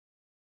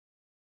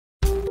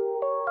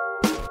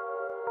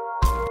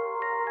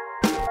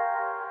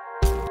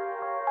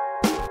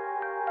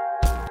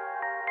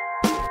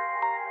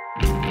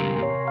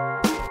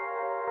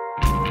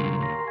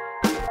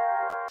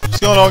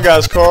going on,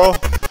 guys? Carl.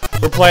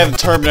 We're playing the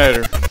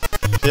Terminator.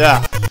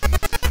 Yeah.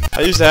 I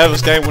used to have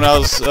this game when I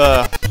was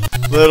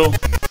little.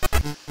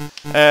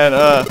 And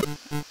I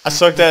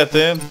sucked at it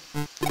then.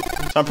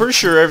 So I'm pretty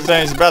sure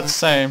everything's about the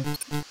same.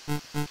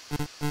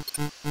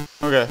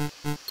 Okay.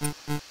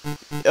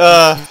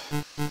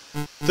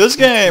 This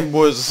game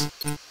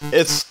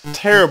it's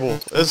terrible.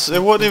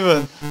 It wasn't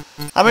even,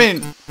 I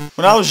mean,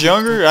 when I was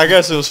younger, I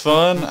guess it was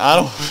fun. I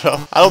don't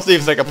know. I don't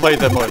even think I played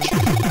that much.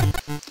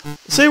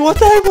 See, what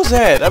the heck was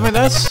that? I mean,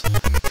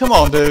 come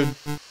on, dude.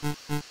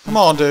 Come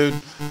on, dude.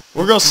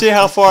 We're gonna see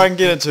how far I can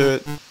get into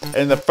it.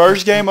 And the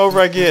first game over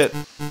I get,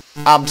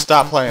 I'm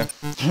stop playing.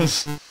 I'm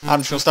just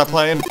gonna stop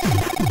playing.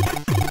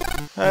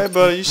 Hey,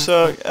 buddy, you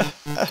suck.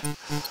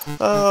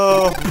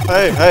 Oh,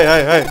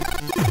 hey.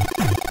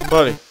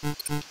 Buddy.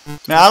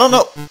 Now, I don't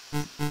know.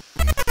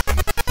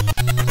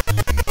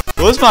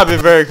 Well, this might be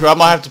very cool. I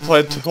might have to play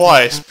it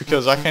twice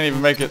because I can't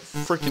even make it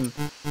freaking...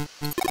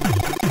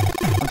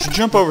 Why don't you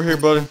jump over here,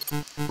 buddy?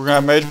 We're gonna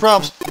have major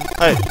problems.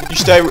 Hey, you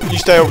stay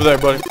over there,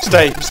 buddy.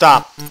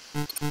 Stop.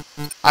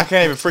 I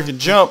can't even freaking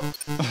jump.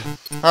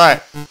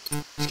 Alright.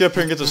 Let's get up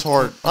here and get this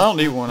heart. I don't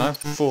need one. I have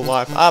full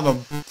life. I'm a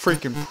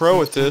freaking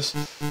pro at this.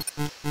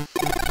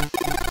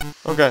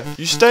 Okay,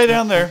 you stay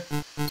down there.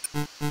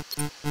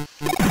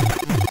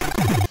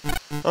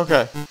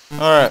 Okay.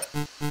 Alright.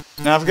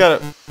 Now I've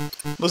got it.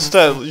 Listen to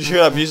that. You hear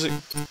that music?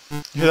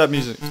 You hear that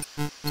music?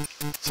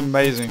 It's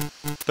amazing.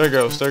 There it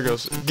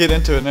goes. Get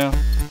into it now.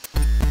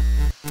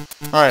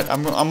 Alright,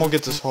 I'm gonna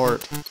get this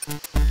heart.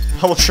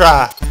 I will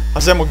try. I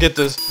said I'm gonna get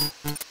this.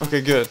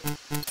 Okay, good.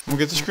 I'm gonna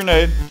get this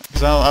grenade.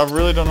 Because I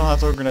really don't know how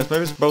to throw grenades.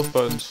 Maybe it's both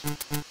buttons.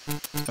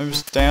 Maybe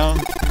it's down.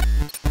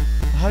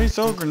 How do you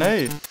throw a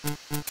grenade?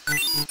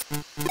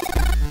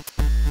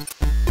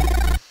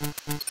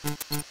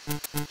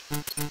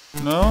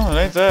 No, it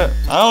ain't that.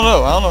 I don't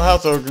know. I don't know how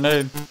to throw a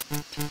grenade.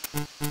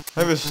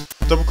 Maybe it's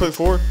double click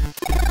forward.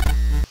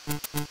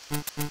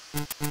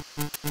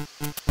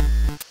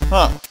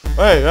 Huh.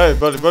 Hey,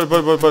 buddy.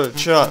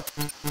 Shot.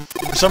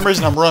 For some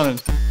reason I'm running.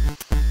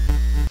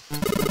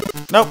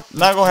 Nope,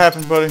 not gonna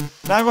happen, buddy.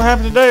 Not gonna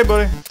happen today,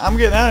 buddy. I'm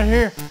getting out of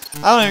here.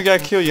 I don't even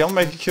gotta kill you. I'm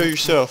gonna make you kill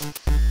yourself.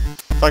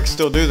 If I can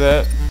still do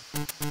that.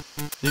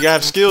 You gotta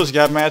have skills. You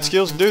gotta have mad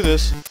skills to do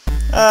this.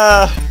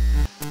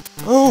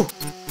 Oh.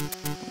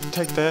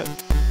 Take that.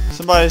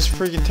 Somebody's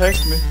freaking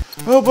texting me.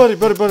 Oh, buddy.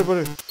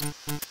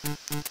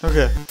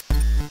 Okay.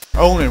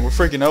 Owning. We're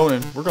freaking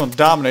owning. We're gonna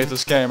dominate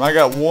this game. I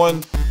got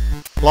one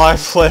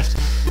life left.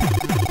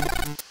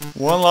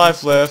 One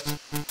life left.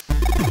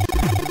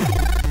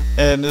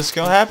 And it's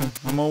gonna happen.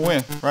 I'm gonna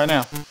win right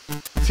now.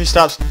 If he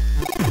stops.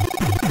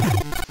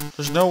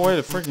 There's no way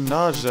to freaking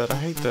dodge that. I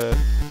hate that.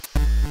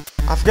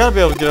 I've gotta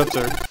be able to get up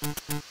there.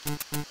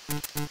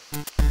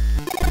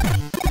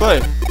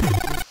 Buddy.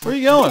 Where are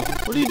you going?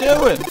 What are you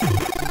doing?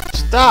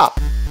 Stop.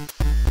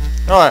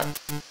 Alright.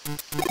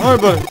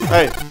 Alright, buddy.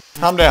 Hey,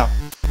 calm down.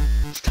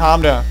 Just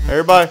calm down.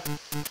 Everybody.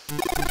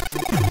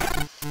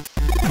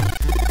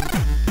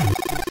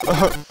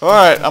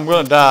 Alright, I'm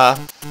gonna die.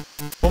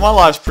 Well, my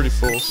life's pretty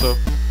full, so...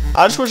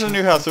 I just wish I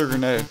knew how to throw a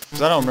grenade.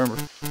 Because I don't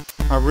remember.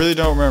 I really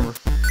don't remember.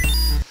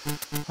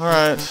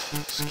 Alright.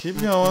 Let's keep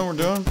going. We're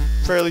doing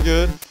fairly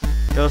good.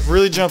 Gotta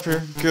really jump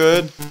here.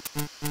 Good.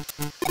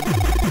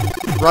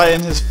 Right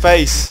in his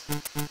face.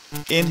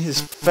 In his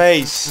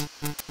face.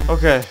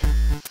 Okay.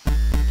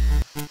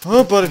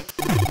 Oh, buddy.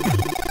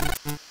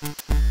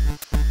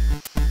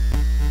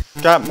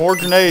 Got more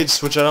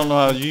grenades, which I don't know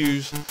how to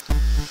use.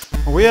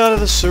 Are we out of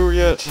the sewer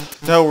yet?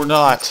 No, we're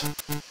not.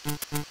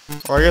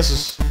 Or I guess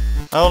it's...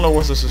 I don't know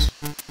what this is.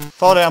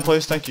 Fall down,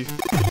 please. Thank you.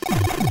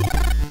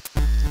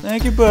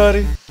 Thank you,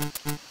 buddy.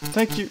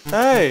 Thank you.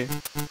 Hey.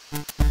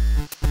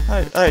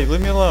 Hey, leave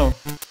me alone.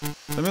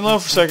 Leave me alone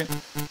for a second.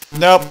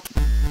 Nope.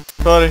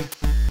 Buddy.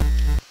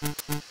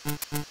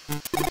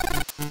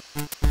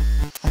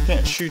 I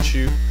can't shoot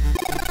you.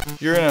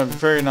 You're in a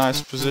very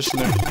nice position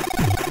there.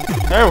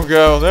 There we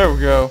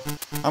go.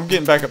 I'm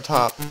getting back up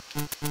top.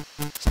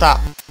 Stop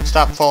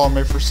following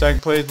me for a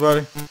second, please,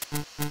 buddy.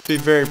 Be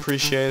very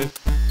appreciated.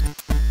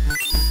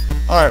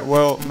 Alright,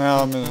 well,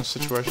 now I'm in a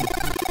situation.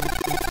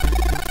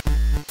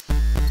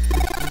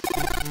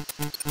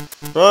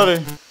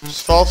 Buddy,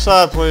 just fall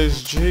aside,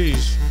 please.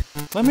 Jeez.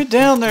 Let me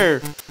down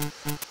there.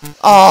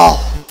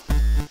 Oh.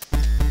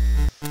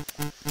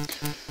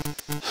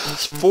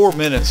 It's 4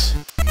 minutes.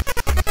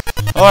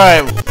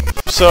 Alright,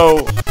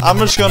 so I'm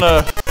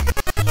gonna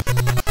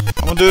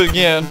do it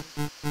again.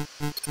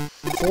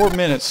 4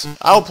 minutes.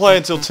 I'll play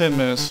until 10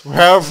 minutes.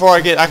 However far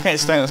I get, I can't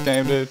stand this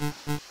game, dude.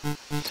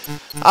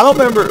 I don't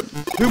remember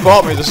who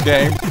bought me this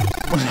game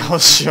when I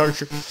was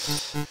younger.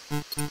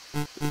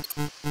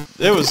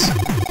 It was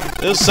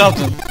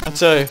something. I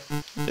tell you,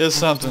 it was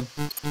something.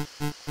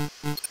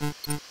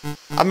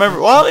 I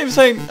remember. Well, I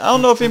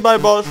don't know if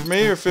anybody bought it for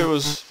me or if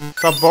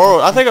I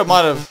borrowed. I think I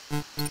might have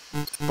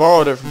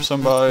borrowed it from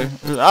somebody.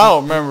 I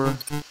don't remember.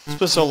 It's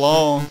been so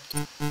long.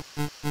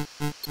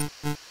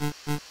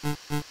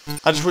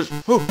 I just wish.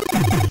 Whew.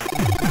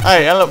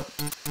 Hey, I don't.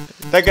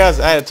 That guy's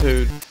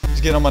attitude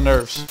is getting on my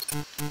nerves.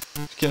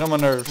 getting on my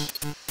nerves.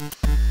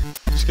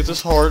 Let's get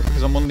this heart,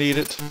 because I'm going to need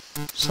it.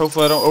 So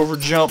hopefully I don't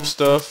over-jump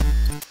stuff.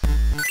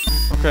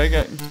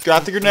 Okay,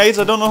 got the grenades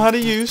I don't know how to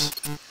use.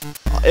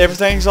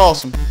 Everything's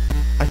awesome.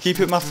 I keep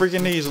hitting my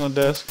freaking knees on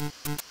the desk.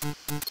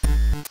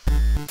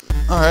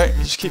 Alright,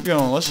 just keep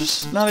going. Let's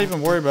just not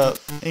even worry about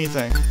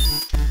anything.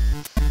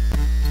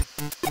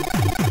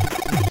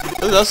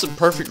 Ooh, that's the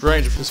perfect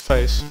range of his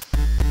face.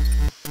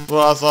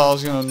 Well, I thought I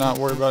was gonna not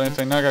worry about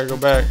anything. Now I gotta go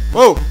back.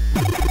 Whoa!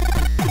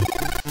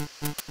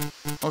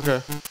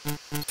 Okay.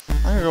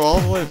 I gotta go all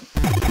the way.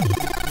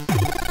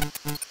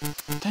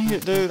 Dang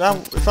it, dude.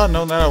 If I'd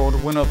known that, I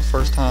would've went up the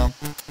first time.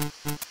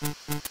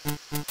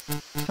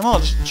 Come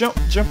on, just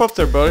jump up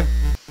there, buddy.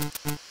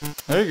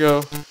 There you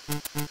go.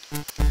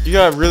 You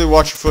gotta really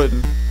watch your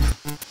footing.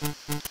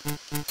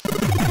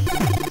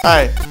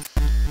 Hey,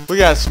 we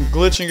got some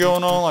glitching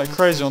going on like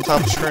crazy on top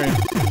of the screen.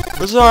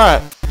 But it's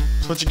alright.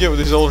 That's what you get with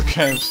these older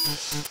games.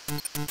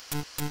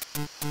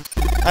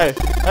 Hey,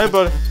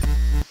 buddy.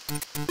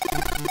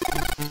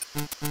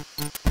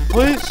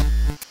 Please?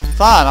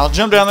 Fine, I'll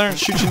jump down there and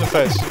shoot you in the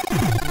face.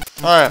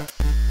 Alright.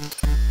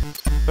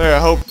 There, I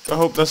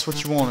hope that's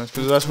what you wanted,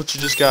 because that's what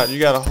you just got. You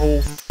got a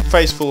whole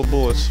face full of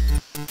bullets.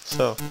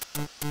 So.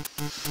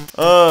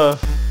 I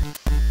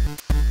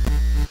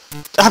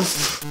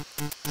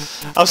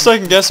was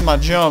second guessing my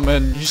jump,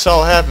 and you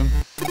saw it happen.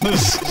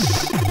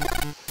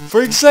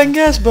 Freaking second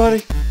guess,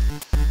 buddy.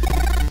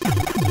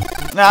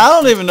 Now, I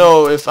don't even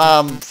know if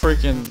I'm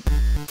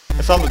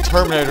the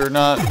Terminator or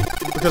not,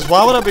 because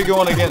why would I be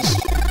going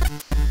against,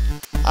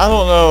 I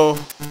don't know,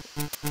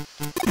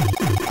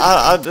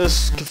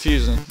 it's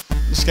confusing.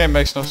 This game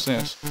makes no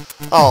sense.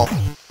 Oh,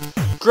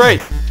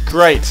 great,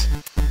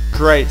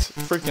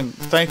 freaking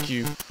thank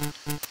you,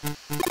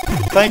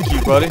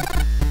 buddy,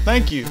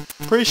 thank you,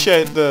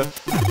 appreciate the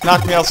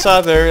knock me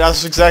outside there.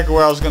 That's exactly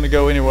where I was gonna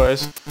go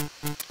anyways.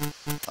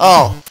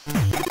 Oh,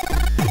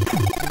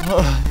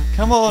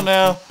 come on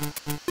now,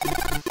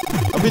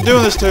 don't be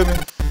doing this to me.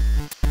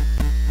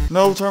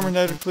 No,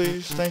 Terminator,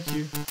 please, thank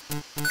you.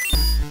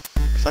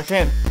 'Cause I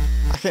can't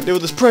deal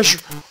with this pressure.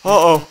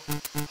 Uh-oh.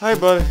 Hey,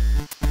 buddy.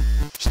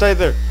 Stay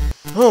there.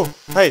 Oh,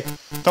 hey,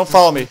 don't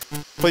follow me.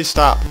 Please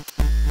stop.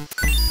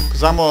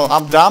 'Cause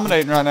I'm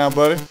dominating right now,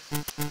 buddy.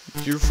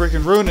 You're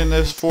freaking ruining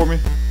this for me.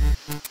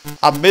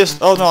 I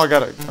missed. Oh no, I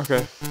got it.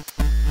 Okay.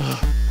 I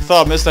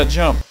thought I missed that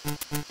jump.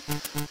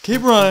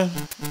 Keep running.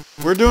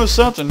 We're doing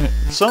something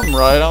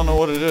right. I don't know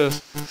what it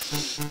is.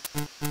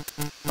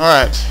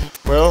 Alright.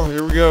 Well,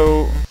 here we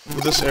go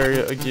with this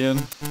area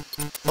again.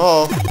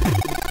 Oh.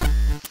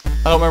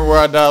 I don't remember where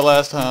I died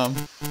last time.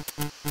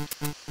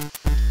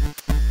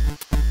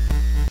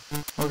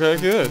 Okay,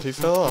 good. He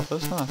fell off.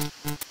 That's nice.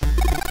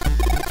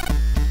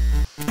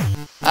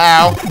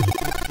 Ow.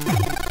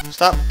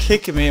 Stop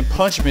kicking me and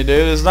punching me,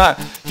 dude. It's not...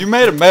 You're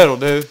made of metal,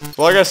 dude.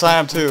 Well, I guess I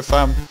am too if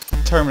I'm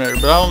Terminator,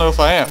 but I don't know if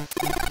I am.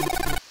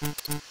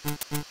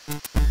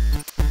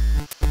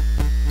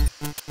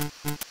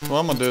 What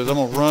I'm gonna do is I'm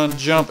gonna run,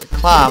 jump, and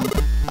climb.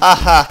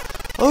 Aha!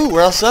 Oh,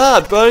 we're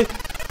outside, buddy.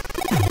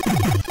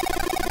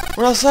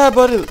 We're outside,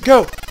 buddy.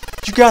 Go!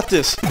 You got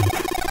this.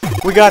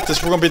 We got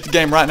this. We're gonna beat the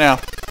game right now. I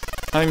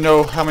don't even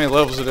know how many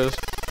levels it is.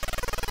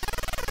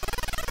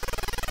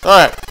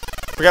 Alright.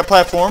 We got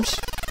platforms.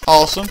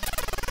 Awesome.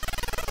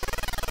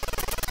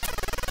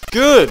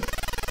 Good!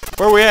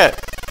 Where are we at?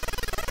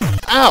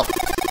 Ow!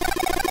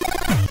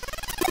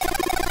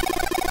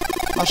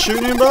 Am I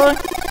shooting anybody?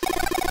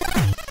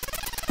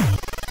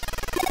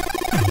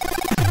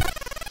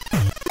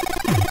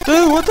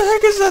 Dude, what the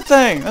heck is that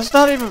thing? That's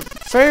not even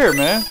fair,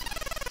 man.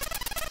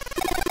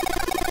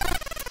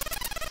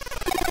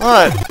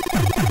 Alright.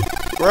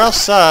 We're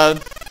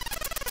outside.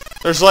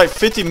 There's like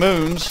 50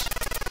 moons.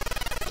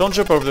 Don't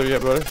jump over there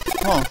yet, buddy.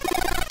 Come on.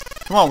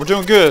 Come on, we're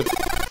doing good.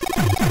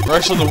 We're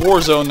actually in the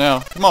war zone now.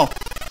 Come on.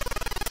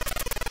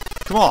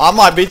 Come on, I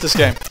might beat this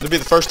game. It'll be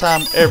the first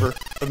time ever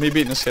of me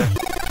beating this game.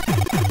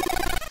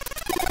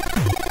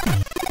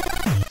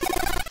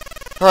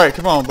 Alright,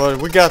 come on, buddy.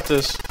 We got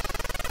this.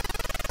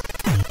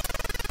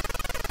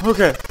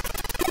 Okay.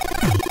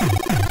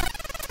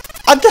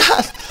 I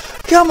died!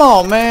 Come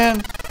on,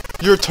 man!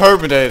 You're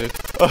terminated.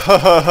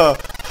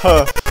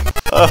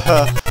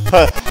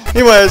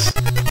 Anyways,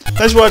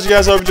 thanks for watching,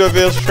 guys. I hope you enjoyed the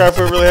video. Subscribe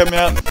for it. Really helped me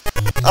out.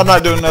 I'm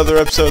not doing another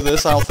episode of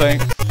this, I don't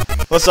think.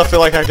 Unless I feel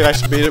like I can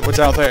actually beat it, which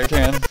I don't think I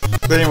can.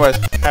 But anyways,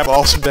 have an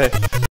awesome day.